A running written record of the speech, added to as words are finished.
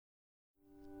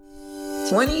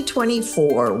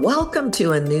2024, welcome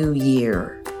to a new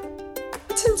year.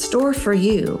 What's in store for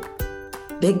you?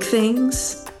 Big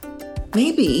things?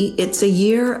 Maybe it's a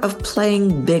year of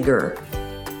playing bigger,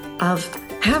 of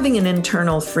having an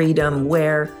internal freedom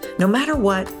where no matter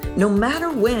what, no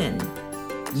matter when,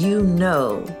 you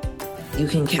know you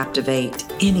can captivate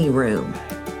any room.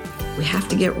 We have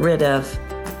to get rid of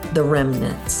the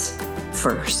remnants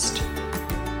first.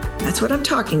 That's what I'm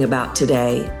talking about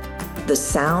today. The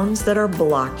sounds that are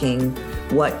blocking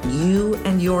what you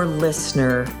and your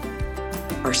listener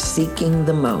are seeking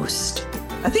the most.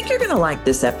 I think you're going to like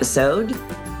this episode,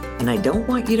 and I don't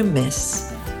want you to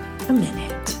miss a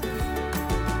minute.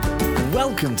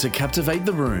 Welcome to Captivate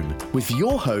the Room with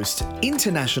your host,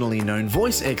 internationally known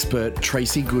voice expert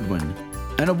Tracy Goodwin,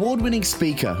 an award-winning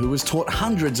speaker who has taught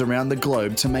hundreds around the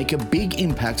globe to make a big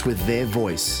impact with their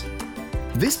voice.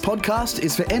 This podcast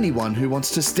is for anyone who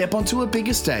wants to step onto a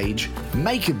bigger stage,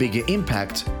 make a bigger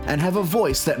impact, and have a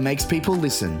voice that makes people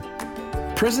listen.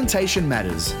 Presentation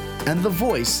matters, and the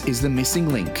voice is the missing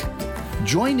link.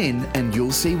 Join in and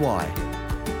you'll see why.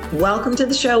 Welcome to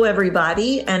the show,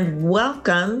 everybody, and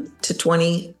welcome to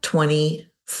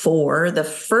 2024, the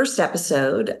first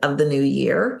episode of the new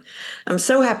year. I'm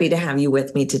so happy to have you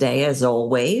with me today, as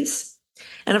always.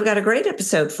 And I've got a great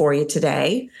episode for you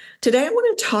today. Today, I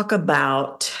want to talk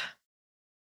about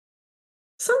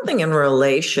something in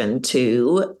relation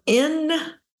to in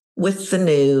with the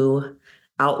new,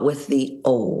 out with the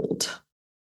old.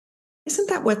 Isn't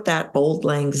that what that Auld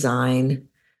Lang Syne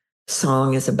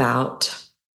song is about?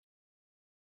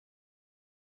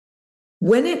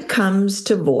 When it comes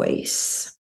to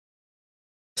voice,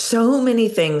 so many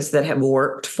things that have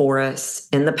worked for us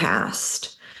in the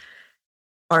past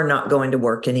are not going to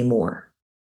work anymore.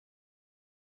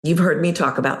 You've heard me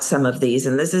talk about some of these,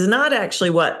 and this is not actually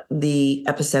what the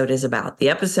episode is about. The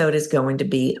episode is going to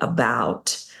be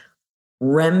about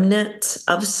remnants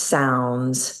of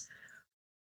sounds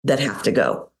that have to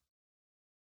go.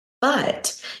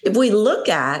 But if we look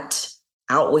at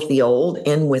out with the old,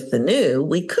 in with the new,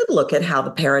 we could look at how the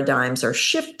paradigms are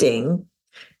shifting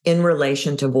in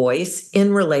relation to voice,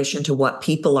 in relation to what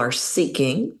people are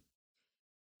seeking.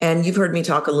 And you've heard me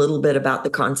talk a little bit about the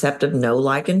concept of know,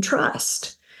 like, and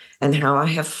trust, and how I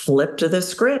have flipped the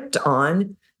script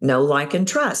on know, like, and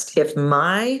trust. If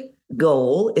my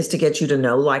goal is to get you to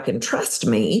know, like, and trust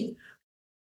me,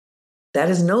 that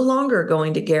is no longer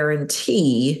going to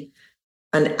guarantee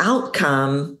an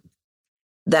outcome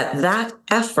that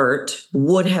effort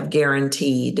would have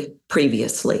guaranteed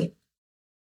previously.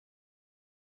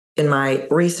 In my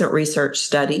recent research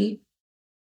study,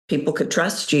 people could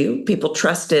trust you. People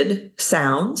trusted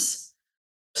sounds,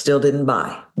 still didn't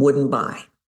buy, wouldn't buy.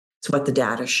 It's what the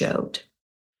data showed.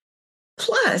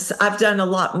 Plus, I've done a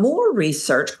lot more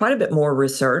research, quite a bit more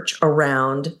research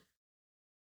around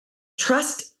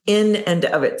trust in and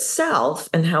of itself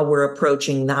and how we're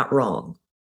approaching that wrong.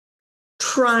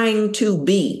 Trying to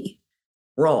be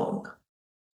wrong.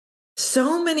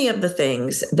 So many of the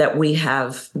things that we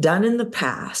have done in the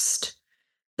past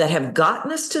that have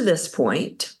gotten us to this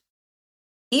point,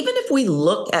 even if we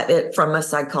look at it from a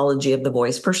psychology of the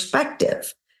voice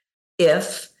perspective,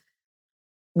 if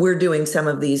we're doing some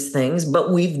of these things,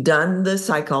 but we've done the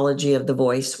psychology of the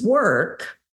voice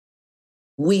work,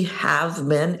 we have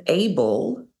been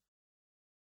able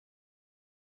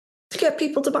to get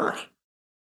people to buy.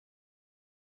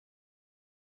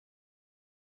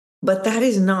 But that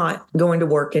is not going to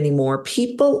work anymore.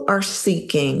 People are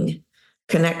seeking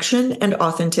connection and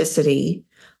authenticity.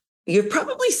 You're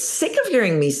probably sick of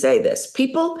hearing me say this.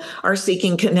 People are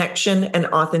seeking connection and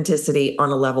authenticity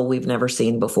on a level we've never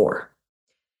seen before.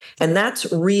 And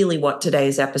that's really what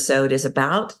today's episode is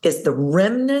about, is the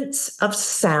remnants of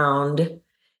sound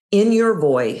in your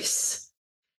voice,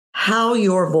 how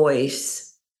your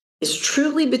voice is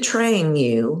truly betraying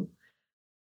you,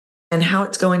 and how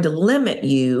it's going to limit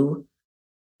you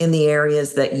in the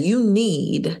areas that you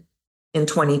need in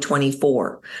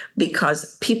 2024,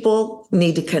 because people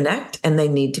need to connect and they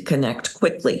need to connect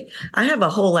quickly. I have a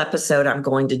whole episode I'm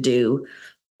going to do.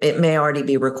 It may already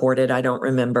be recorded. I don't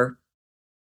remember.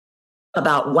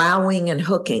 About wowing and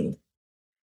hooking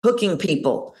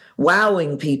people,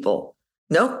 wowing people.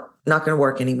 Nope, not going to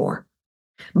work anymore.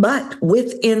 But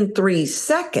within 3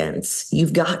 seconds,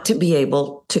 you've got to be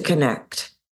able to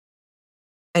connect.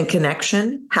 And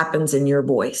connection happens in your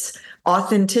voice.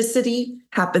 Authenticity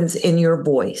happens in your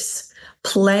voice.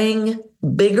 Playing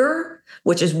bigger,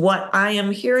 which is what I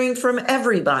am hearing from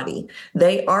everybody.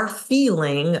 They are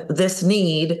feeling this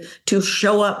need to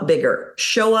show up bigger,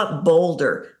 show up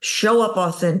bolder, show up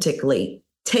authentically,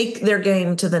 take their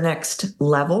game to the next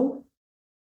level.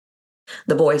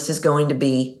 The voice is going to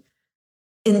be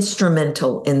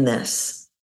instrumental in this.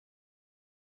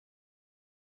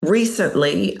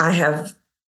 Recently, I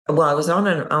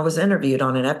was interviewed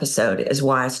on an episode, is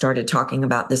why I started talking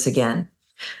about this again.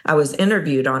 I was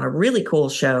interviewed on a really cool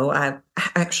show. I've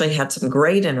actually had some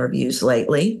great interviews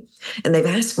lately, and they've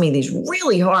asked me these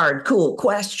really hard, cool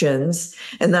questions.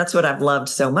 And that's what I've loved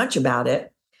so much about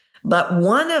it. But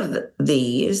one of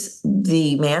these,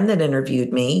 the man that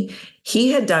interviewed me,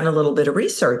 he had done a little bit of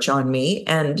research on me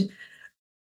and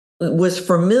was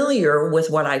familiar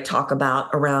with what I talk about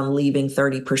around leaving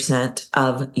 30%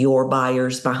 of your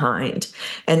buyers behind.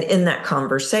 And in that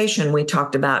conversation, we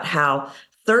talked about how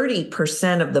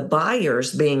 30% of the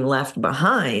buyers being left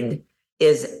behind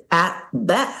is at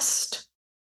best,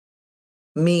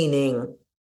 meaning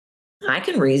I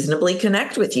can reasonably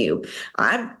connect with you.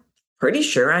 I'm pretty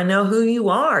sure I know who you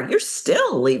are. You're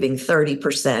still leaving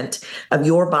 30% of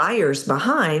your buyers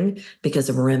behind because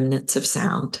of remnants of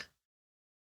sound.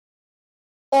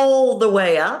 All the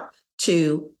way up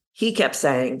to, he kept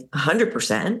saying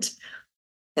 100%,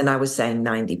 and I was saying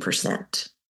 90%.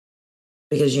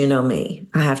 Because you know me,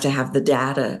 I have to have the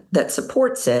data that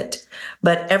supports it.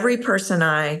 But every person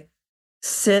I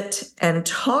sit and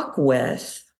talk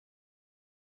with,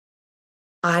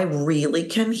 I really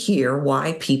can hear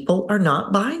why people are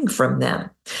not buying from them.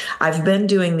 I've been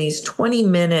doing these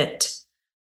 20-minute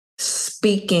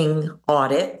speaking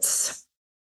audits.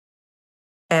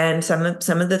 And some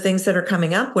of the things that are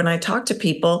coming up when I talk to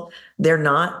people, they're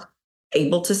not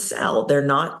able to sell. They're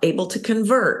not able to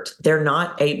convert. They're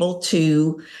not able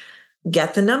to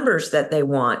get the numbers that they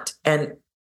want. And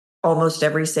almost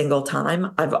every single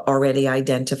time, I've already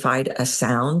identified a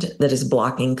sound that is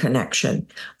blocking connection,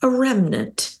 a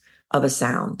remnant of a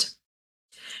sound.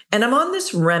 And I'm on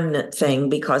this remnant thing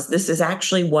because this is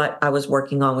actually what I was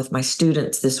working on with my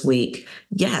students this week.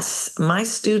 Yes, my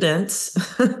students,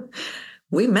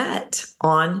 we met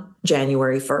on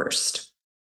January 1st.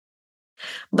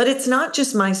 But it's not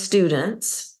just my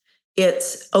students.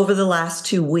 It's over the last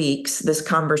 2 weeks, this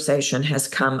conversation has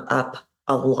come up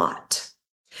a lot.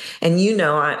 And you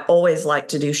know, I always like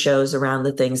to do shows around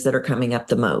the things that are coming up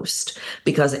the most,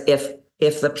 because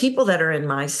if the people that are in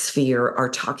my sphere are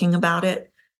talking about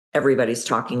it, everybody's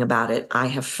talking about it. I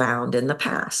have found in the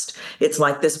past, it's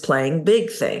like this playing big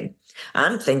thing.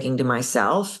 I'm thinking to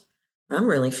myself, I'm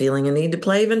really feeling a need to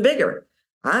play even bigger.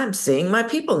 I'm seeing my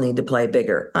people need to play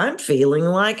bigger. I'm feeling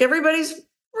like everybody's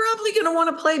probably going to want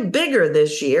to play bigger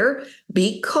this year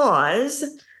because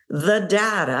the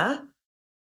data,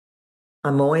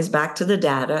 I'm always back to the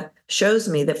data, shows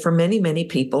me that for many, many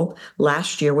people,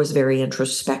 last year was very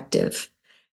introspective.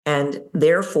 And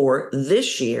therefore,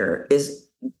 this year is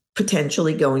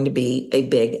potentially going to be a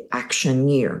big action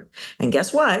year. And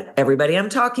guess what? Everybody I'm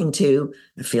talking to,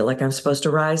 I feel like I'm supposed to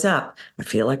rise up. I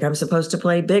feel like I'm supposed to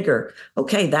play bigger.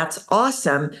 Okay, that's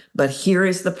awesome. But here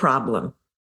is the problem.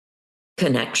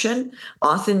 Connection,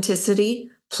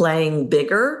 authenticity, playing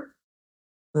bigger,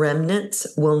 remnants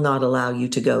will not allow you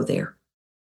to go there.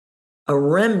 A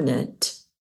remnant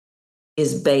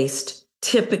is based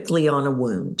typically on a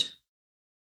wound.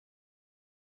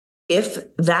 If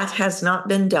that has not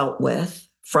been dealt with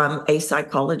from a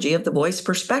psychology of the voice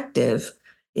perspective,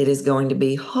 it is going to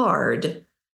be hard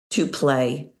to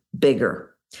play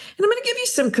bigger. And I'm going to give you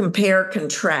some compare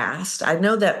contrast. I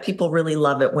know that people really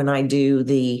love it when I do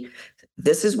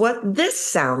this is what this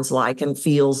sounds like and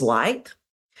feels like.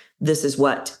 This is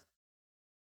what,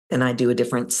 and I do a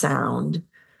different sound,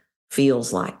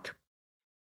 feels like.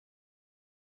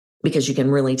 Because you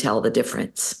can really tell the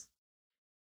difference.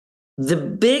 The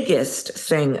biggest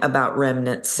thing about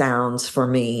remnant sounds for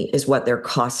me is what they're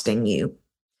costing you.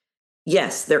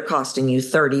 Yes, they're costing you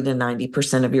 30 to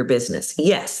 90% of your business.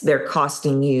 Yes, they're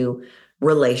costing you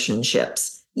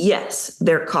relationships. Yes,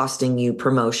 they're costing you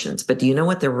promotions. But do you know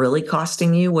what they're really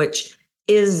costing you, which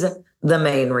is the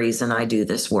main reason I do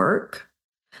this work?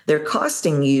 They're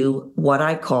costing you what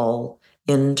I call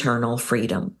internal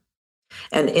freedom.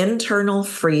 And internal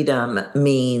freedom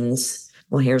means,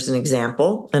 well, here's an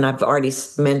example, and I've already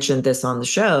mentioned this on the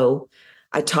show.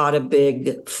 I taught a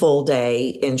big full day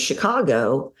in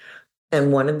Chicago,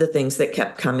 and one of the things that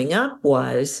kept coming up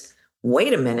was,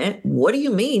 wait a minute, what do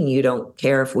you mean you don't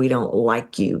care if we don't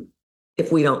like you?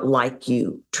 If we don't like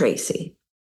you, Tracy?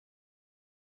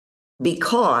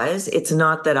 Because it's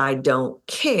not that I don't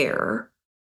care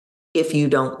if you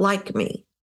don't like me.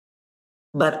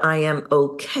 but I am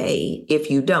okay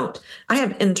if you don't. I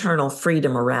have internal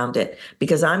freedom around it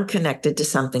because I'm connected to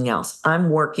something else. I'm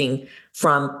working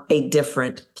from a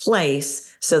different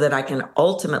place so that I can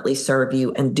ultimately serve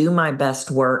you and do my best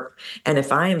work. And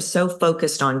if I am so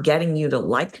focused on getting you to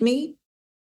like me,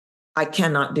 I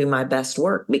cannot do my best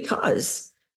work,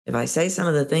 because if I say some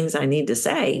of the things I need to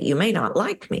say, you may not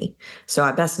like me. So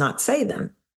I best not say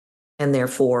them. And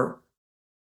therefore,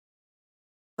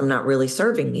 I'm not really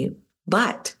serving you.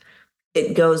 But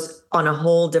it goes on a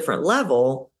whole different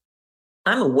level.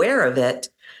 I'm aware of it,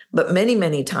 but many,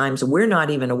 many times we're not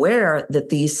even aware that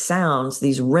these sounds,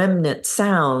 these remnant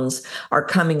sounds, are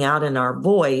coming out in our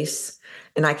voice.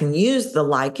 And I can use the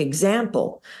like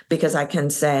example because I can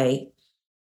say,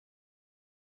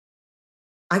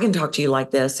 I can talk to you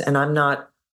like this, and I'm not,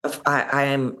 I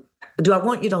am, do I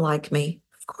want you to like me?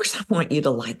 Of course, I want you to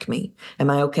like me. Am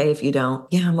I okay if you don't?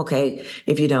 Yeah, I'm okay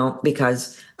if you don't,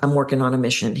 because I'm working on a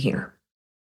mission here.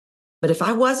 But if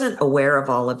I wasn't aware of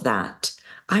all of that,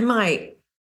 I might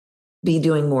be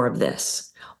doing more of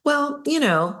this. Well,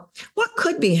 what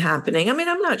could be happening? I mean,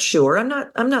 I'm not sure.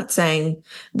 I'm not saying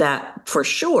that for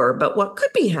sure, but what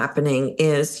could be happening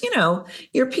is,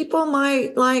 your people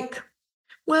might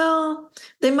well,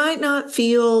 they might not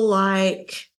feel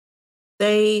like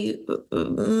they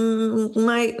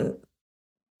might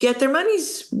get their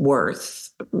money's worth,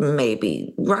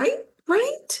 maybe, right?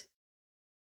 Right?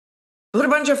 Put a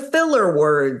bunch of filler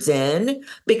words in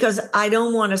because I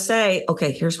don't want to say,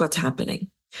 okay, here's what's happening.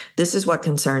 This is what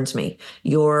concerns me.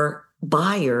 Your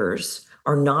buyers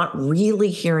are not really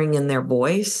hearing in their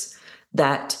voice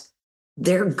that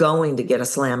they're going to get a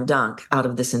slam dunk out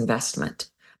of this investment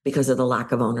because of the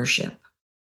lack of ownership.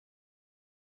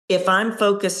 If I'm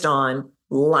focused on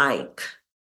like,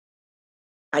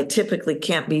 I typically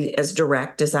can't be as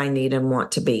direct as I need and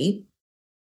want to be.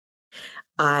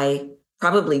 I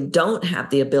probably don't have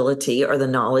the ability or the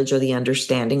knowledge or the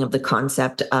understanding of the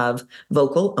concept of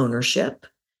vocal ownership.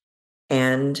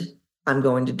 And I'm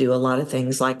going to do a lot of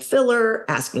things like filler,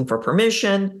 asking for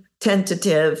permission,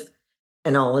 tentative,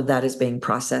 and all of that is being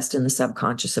processed in the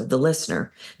subconscious of the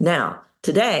listener. Now,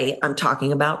 today, I'm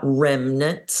talking about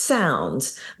remnant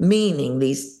sounds, meaning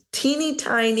these teeny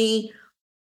tiny,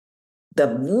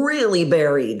 the really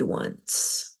buried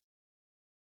ones.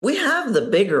 We have the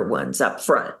bigger ones up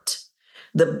front.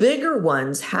 The bigger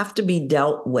ones have to be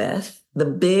dealt with, the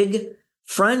big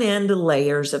front end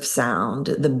layers of sound,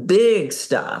 the big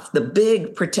stuff, the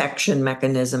big protection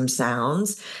mechanism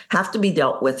sounds have to be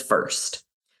dealt with first.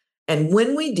 And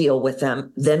when we deal with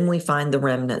them, then we find the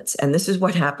remnants. And this is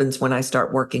what happens when I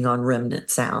start working on remnant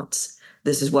sounds.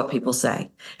 This is what people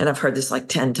say. And I've heard this like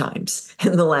 10 times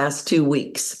in the last 2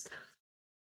 weeks.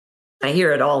 I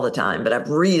hear it all the time, but I've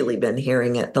really been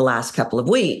hearing it the last couple of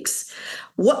weeks.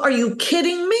 What, are you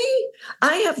kidding me?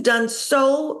 I have done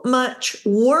so much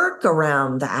work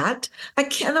around that. I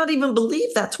cannot even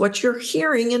believe that's what you're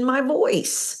hearing in my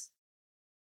voice.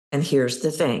 And here's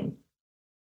the thing.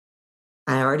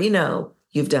 I already know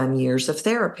you've done years of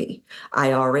therapy.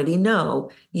 I already know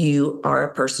you are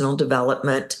a personal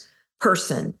development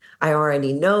person. I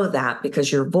already know that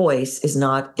because your voice is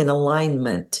not in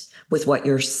alignment with what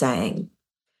you're saying.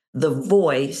 The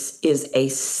voice is a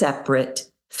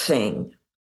separate thing.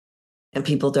 And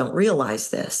people don't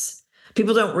realize this.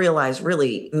 People don't realize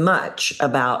really much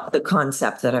about the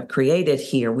concept that I've created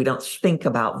here. We don't think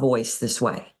about voice this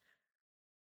way.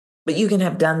 But you can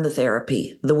have done the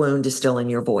therapy. The wound is still in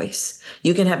your voice.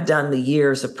 You can have done the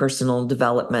years of personal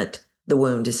development. The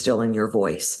wound is still in your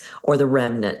voice, or the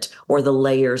remnant, or the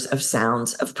layers of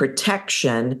sounds of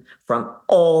protection from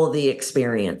all the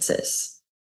experiences.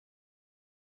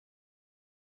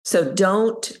 So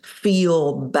don't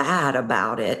feel bad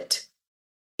about it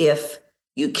if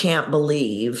you can't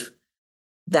believe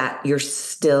that you're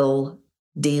still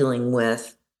dealing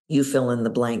with you fill in the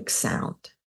blank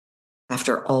sound.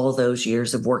 After all those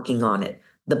years of working on it,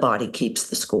 the body keeps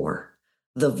the score.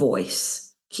 The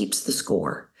voice keeps the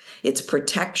score. It's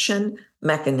protection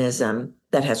mechanism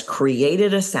that has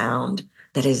created a sound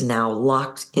that is now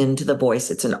locked into the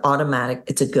voice. It's an automatic,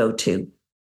 it's a go-to.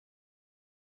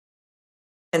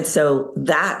 And so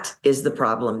that is the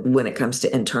problem when it comes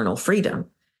to internal freedom,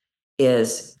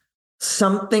 is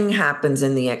something happens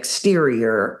in the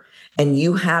exterior and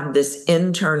you have this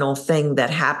internal thing that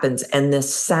happens and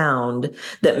this sound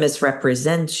that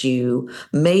misrepresents you.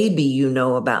 Maybe you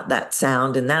know about that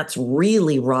sound and that's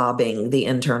really robbing the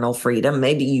internal freedom.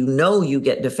 Maybe you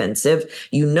get defensive,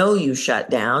 you shut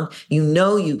down,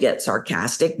 you get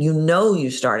sarcastic, you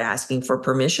start asking for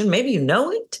permission. Maybe you know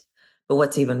it, but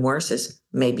what's even worse is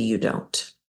maybe you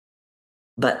don't,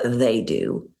 but they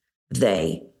do.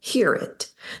 they hear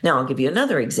it. Now, I'll give you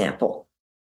another example.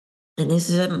 And this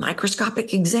is a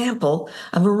microscopic example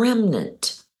of a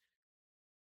remnant.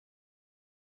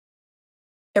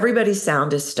 Everybody's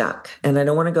sound is stuck. And I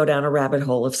don't want to go down a rabbit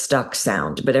hole of stuck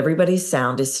sound, but everybody's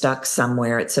sound is stuck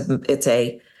somewhere. It's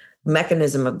a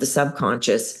mechanism of the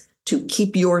subconscious to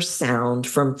keep your sound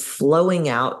from flowing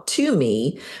out to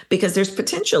me, because there's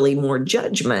potentially more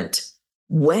judgment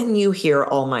when you hear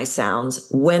all my sounds,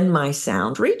 when my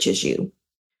sound reaches you.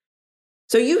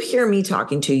 So you hear me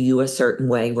talking to you a certain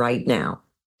way right now.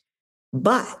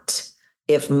 But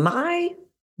if my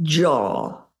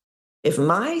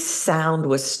sound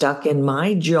was stuck in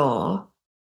my jaw,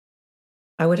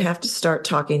 I would have to start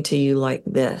talking to you like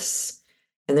this.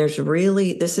 And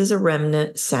this is a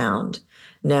remnant sound.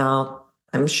 Now,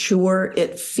 I'm sure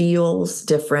it feels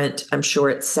different. I'm sure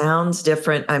it sounds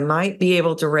different. I might be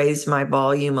able to raise my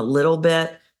volume a little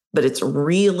bit, but it's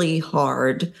really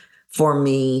hard for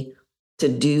me to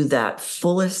do that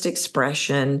fullest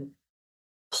expression,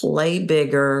 play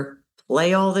bigger,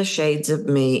 play all the shades of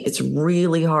me. It's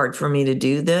really hard for me to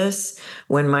do this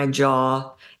when my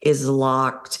jaw is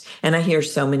locked. And I hear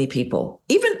so many people,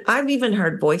 I've even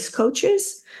heard voice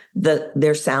coaches that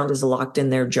their sound is locked in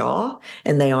their jaw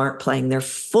and they aren't playing their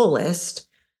fullest,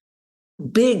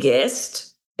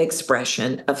 biggest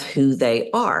expression of who they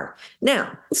are.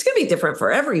 Now, it's going to be different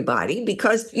for everybody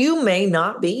because you may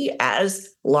not be as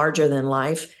larger than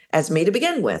life as me to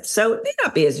begin with. So it may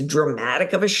not be as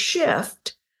dramatic of a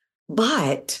shift,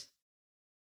 but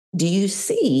do you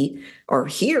see or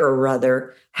hear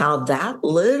rather how that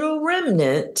little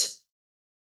remnant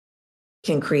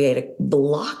can create a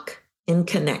block in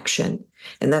connection?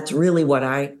 And that's really what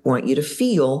I want you to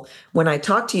feel when I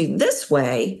talk to you this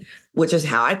way, which is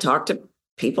how I talk to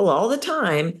people all the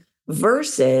time,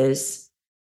 versus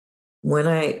when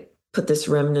I put this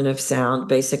remnant of sound.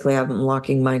 Basically, I'm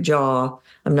locking my jaw.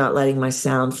 I'm not letting my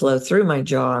sound flow through my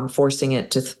jaw. I'm forcing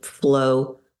it to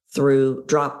flow through,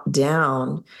 drop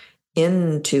down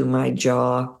into my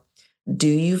jaw. Do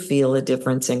you feel a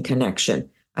difference in connection?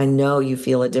 I know you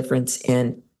feel a difference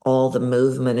in all the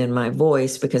movement in my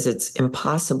voice because it's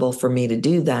impossible for me to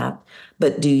do that.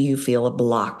 But do you feel a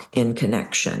block in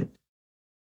connection?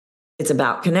 It's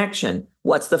about connection.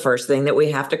 What's the first thing that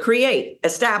we have to create,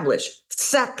 establish,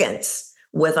 seconds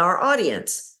with our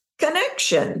audience?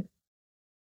 Connection.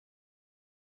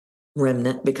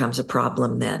 Remnant becomes a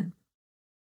problem then.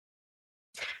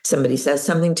 Somebody says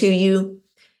something to you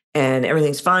and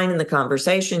everything's fine in the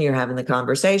conversation. You're having the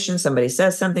conversation. Somebody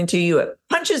says something to you. It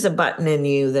punches a button in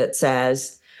you that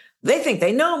says they think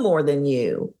they know more than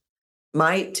you.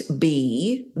 Might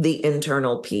be the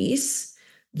internal piece.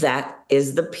 That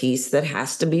is the piece that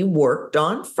has to be worked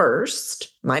on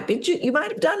first. You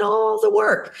might have done all the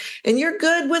work and you're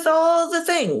good with all the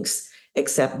things,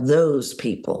 except those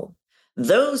people.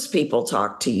 Those people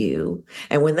talk to you.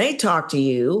 And when they talk to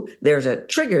you, there's a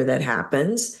trigger that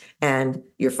happens and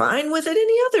you're fine with it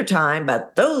any other time.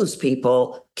 But those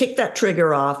people kick that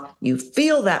trigger off. You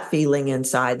feel that feeling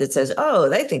inside that says, oh,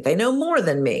 they think they know more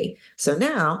than me. So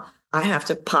now I have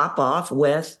to pop off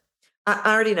with, I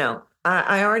already know.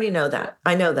 I already know that.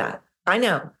 I know that. I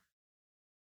know.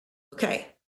 Okay.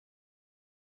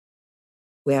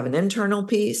 We have an internal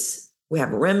piece. We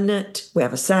have a remnant. We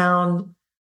have a sound.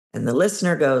 And the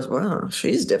listener goes, wow,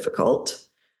 she's difficult.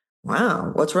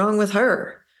 Wow, what's wrong with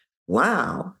her?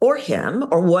 Wow, or him,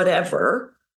 or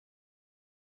whatever.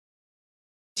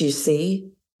 Do you see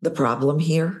the problem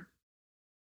here?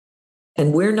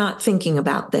 And we're not thinking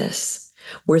about this.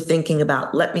 We're thinking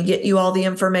about, let me get you all the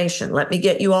information. Let me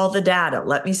get you all the data.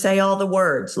 Let me say all the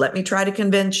words. Let me try to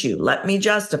convince you. Let me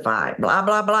justify, blah,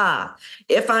 blah, blah.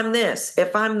 If I'm this,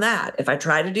 if I'm that, if I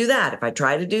try to do that, if I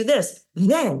try to do this,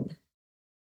 then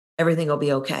everything will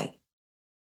be okay.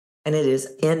 And it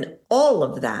is in all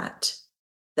of that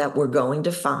that we're going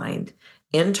to find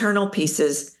internal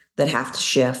pieces that have to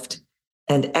shift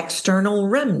and external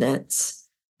remnants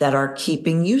that are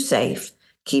keeping you safe,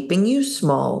 keeping you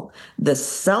small, the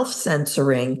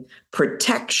self-censoring,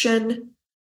 protection,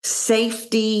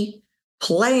 safety,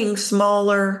 playing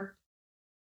smaller,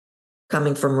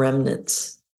 coming from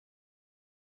remnants.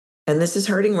 And this is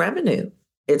hurting revenue.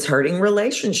 It's hurting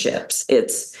relationships.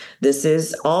 This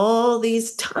is all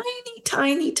these tiny,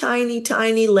 tiny, tiny,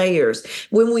 tiny layers.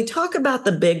 When we talk about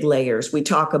the big layers, we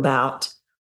talk about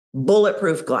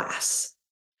bulletproof glass.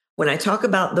 When I talk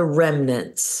about the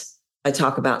remnants, I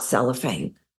talk about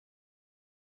cellophane.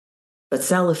 But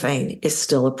cellophane is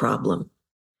still a problem.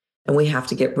 And we have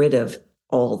to get rid of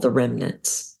all the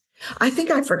remnants. I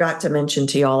think I forgot to mention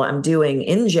to y'all, I'm doing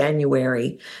in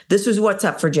January. This is what's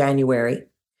up for January.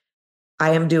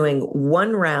 I am doing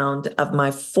one round of my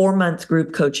 4-month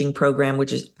group coaching program,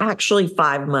 which is actually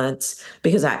 5 months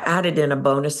because I added in a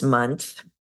bonus month.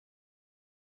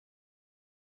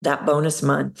 That bonus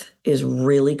month is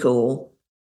really cool.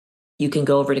 You can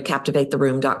go over to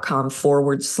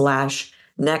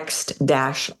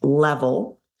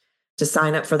captivatetheroom.com/next-level to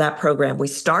sign up for that program. We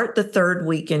start the 3rd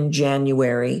week in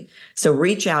January. So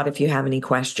reach out if you have any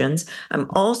questions. I'm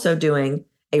also doing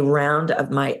a round of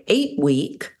my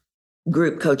 8-week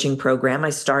group coaching program. I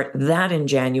start that in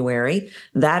January.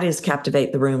 That is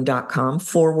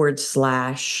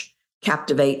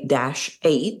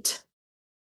captivatetheroom.com/captivate-8.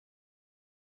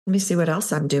 Let me see what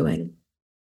else I'm doing.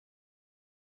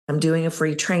 I'm doing a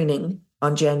free training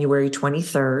on January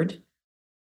 23rd.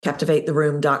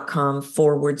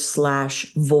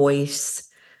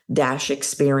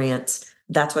 captivatetheroom.com/voice-experience.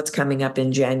 That's what's coming up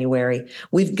in January.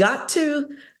 We've got to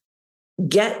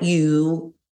get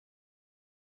you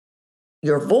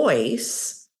your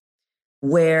voice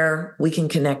where we can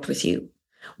connect with you,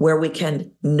 where we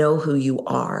can know who you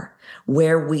are,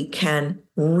 where we can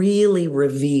really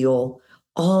reveal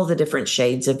all the different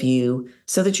shades of you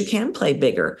so that you can play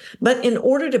bigger. But in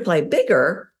order to play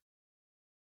bigger,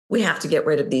 we have to get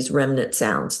rid of these remnant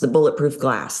sounds, the bulletproof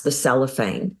glass, the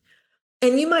cellophane.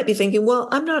 And you might be thinking, well,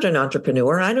 I'm not an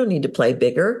entrepreneur. I don't need to play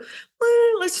bigger.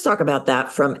 Well, let's talk about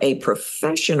that from a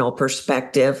professional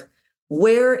perspective.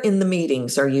 Where in the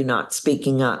meetings are you not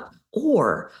speaking up?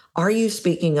 Or are you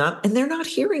speaking up and they're not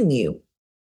hearing you?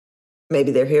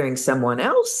 Maybe they're hearing someone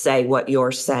else say what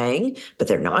you're saying, but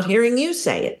they're not hearing you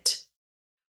say it.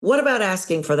 What about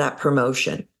asking for that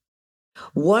promotion?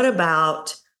 What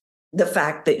about the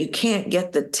fact that you can't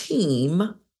get the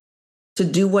team to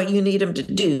do what you need them to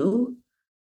do?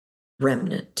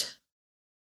 Remnant.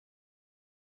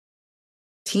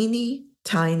 Teeny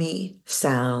tiny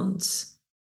sounds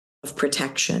of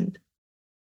protection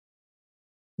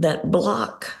that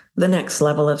block the next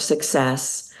level of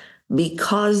success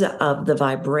because of the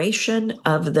vibration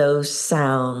of those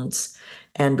sounds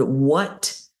and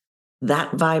what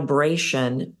that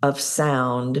vibration of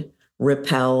sound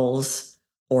repels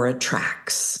or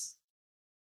attracts.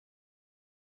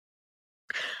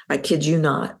 I kid you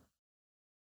not.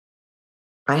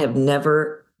 I have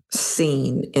never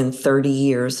seen in 30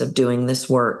 years of doing this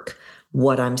work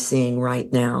what I'm seeing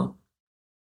right now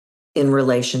in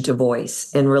relation to voice,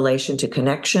 in relation to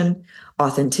connection,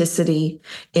 authenticity,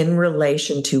 in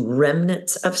relation to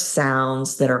remnants of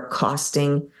sounds that are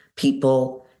costing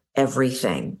people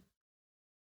everything.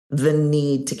 The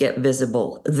need to get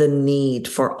visible, the need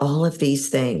for all of these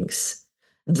things,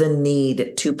 the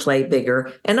need to play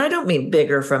bigger. And I don't mean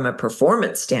bigger from a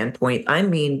performance standpoint. I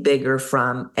mean bigger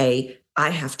from a,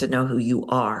 I have to know who you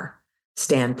are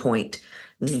standpoint.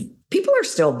 People are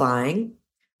still buying.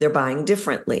 They're buying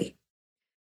differently.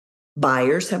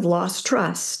 Buyers have lost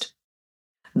trust.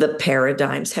 The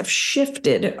paradigms have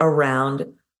shifted around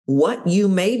what you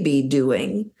may be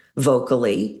doing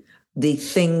vocally, the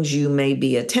things you may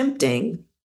be attempting,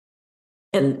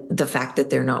 and the fact that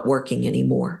they're not working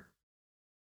anymore.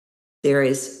 There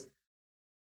is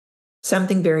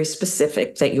something very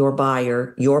specific that your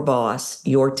buyer, your boss,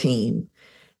 your team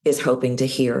is hoping to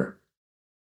hear.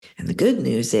 And the good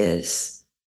news is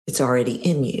it's already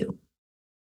in you.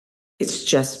 It's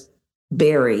just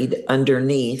buried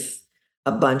underneath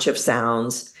a bunch of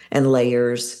sounds and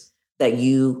layers that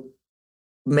you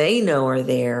may know are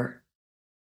there,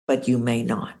 but you may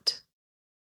not.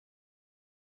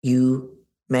 You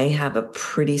may have a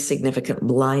pretty significant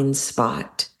blind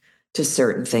spot to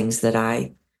certain things that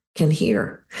I can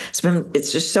hear.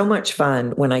 It's just so much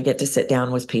fun when I get to sit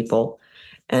down with people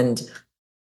and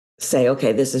say,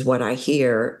 okay, this is what I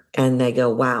hear. And they go,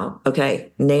 wow,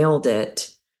 okay, nailed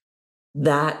it.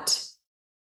 That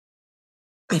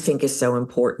I think is so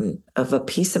important, of a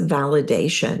piece of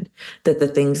validation that the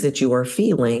things that you are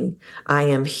feeling, I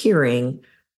am hearing.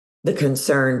 The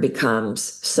concern becomes,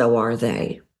 so are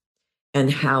they.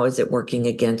 And how is it working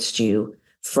against you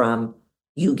from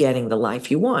you getting the life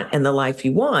you want? And the life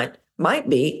you want might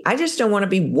be, I just don't want to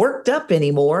be worked up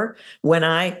anymore when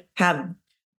I have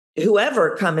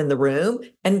whoever come in the room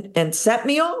and set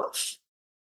me off.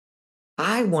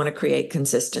 I want to create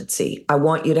consistency. I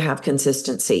want you to have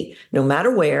consistency, no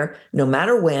matter where, no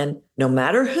matter when, no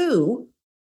matter who,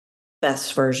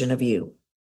 best version of you.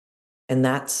 And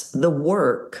that's the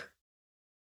work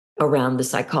around the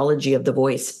psychology of the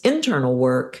voice, internal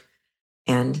work,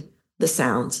 and the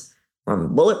sounds,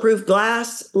 from bulletproof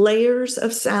glass layers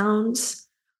of sounds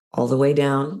all the way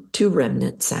down to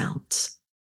remnant sounds.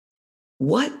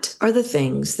 What are the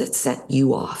things that set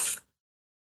you off,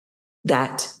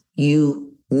 that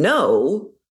you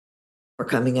know or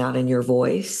coming out in your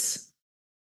voice,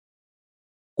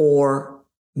 or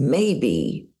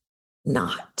maybe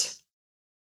not.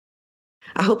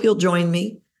 I hope you'll join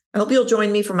me. I hope you'll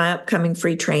join me for my upcoming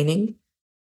free training.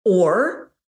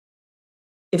 Or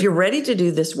if you're ready to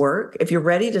do this work, if you're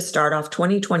ready to start off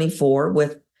 2024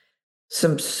 with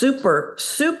some super,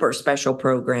 super special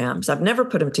programs, I've never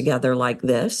put them together like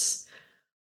this.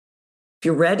 If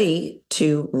you're ready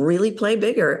to really play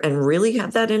bigger and really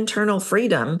have that internal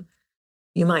freedom,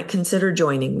 you might consider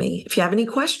joining me. If you have any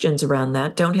questions around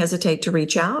that, don't hesitate to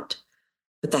reach out.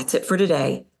 But that's it for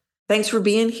today. Thanks for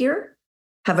being here.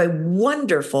 Have a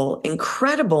wonderful,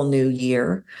 incredible new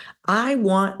year. I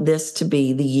want this to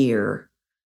be the year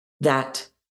that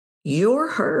you're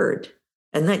heard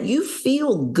and that you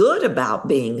feel good about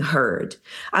being heard.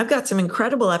 I've got some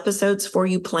incredible episodes for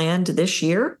you planned this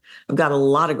year. I've got a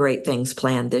lot of great things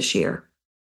planned this year.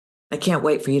 I can't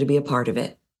wait for you to be a part of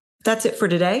it. That's it for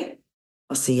today.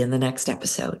 I'll see you in the next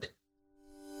episode.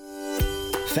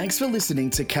 Thanks for listening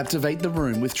to Captivate the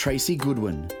Room with Tracy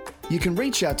Goodwin. You can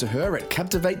reach out to her at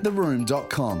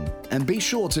captivatetheroom.com and be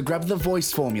sure to grab the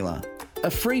Voice Formula,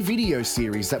 a free video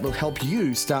series that will help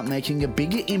you start making a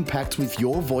bigger impact with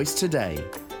your voice today.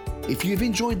 If you've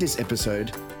enjoyed this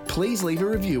episode, please leave a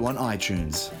review on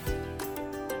iTunes.